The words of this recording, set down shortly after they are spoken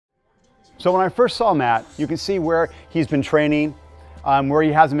So when I first saw Matt, you can see where he's been training, where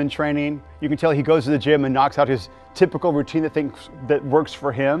he hasn't been training. You can tell he goes to the gym and knocks out his typical routine that works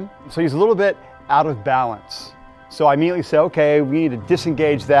for him. So he's a little bit out of balance. So I immediately say, okay, we need to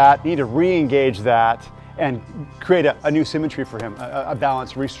disengage that, need to re-engage that, and create a new symmetry for him, a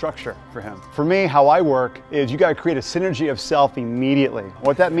balanced restructure for him. For me, how I work is you gotta create a synergy of self immediately.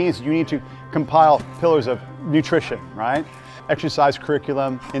 What that means is you need to compile pillars of nutrition, right? Exercise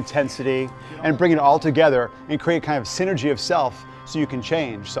curriculum, intensity, and bring it all together and create kind of synergy of self so you can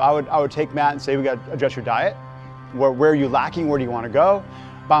change. So I would take Matt and say, we got to adjust your diet. Where are you lacking? Where do you want to go?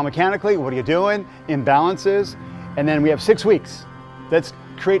 Biomechanically, what are you doing? Imbalances. And then we have 6 weeks. Let's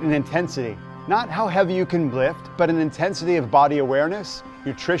create an intensity. Not how heavy you can lift, but an intensity of body awareness,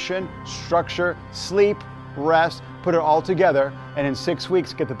 nutrition, structure, sleep, rest, put it all together, and in 6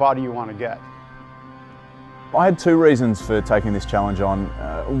 weeks, get the body you want to get. I had 2 reasons for taking this challenge on.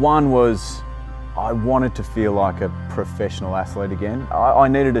 One was I wanted to feel like a professional athlete again. I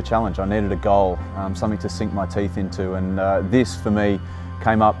needed a challenge, I needed a goal, something to sink my teeth into, and this for me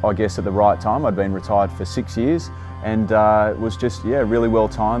came up, I guess, at the right time. I'd been retired for 6 years and it was just, really well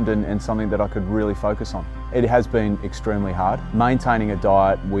timed and something that I could really focus on. It has been extremely hard. Maintaining a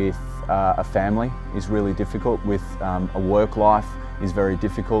diet with a family is really difficult, with a work life is very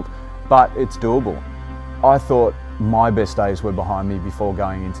difficult, but it's doable. I thought my best days were behind me before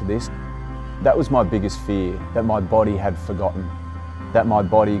going into this. That was my biggest fear, that my body had forgotten, that my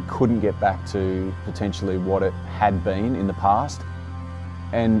body couldn't get back to potentially what it had been in the past.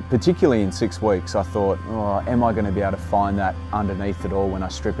 And particularly in 6 weeks, I thought, am I going to be able to find that underneath it all when I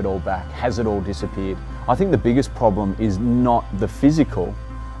strip it all back? Has it all disappeared? I think the biggest problem is not the physical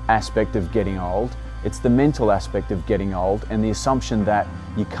aspect of getting old, it's the mental aspect of getting old and the assumption that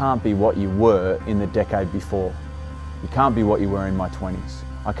you can't be what you were in the decade before. You can't be what you were in my 20s.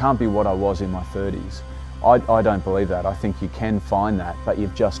 I can't be what I was in my 30s. I don't believe that. I think you can find that, but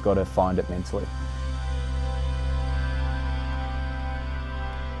you've just got to find it mentally.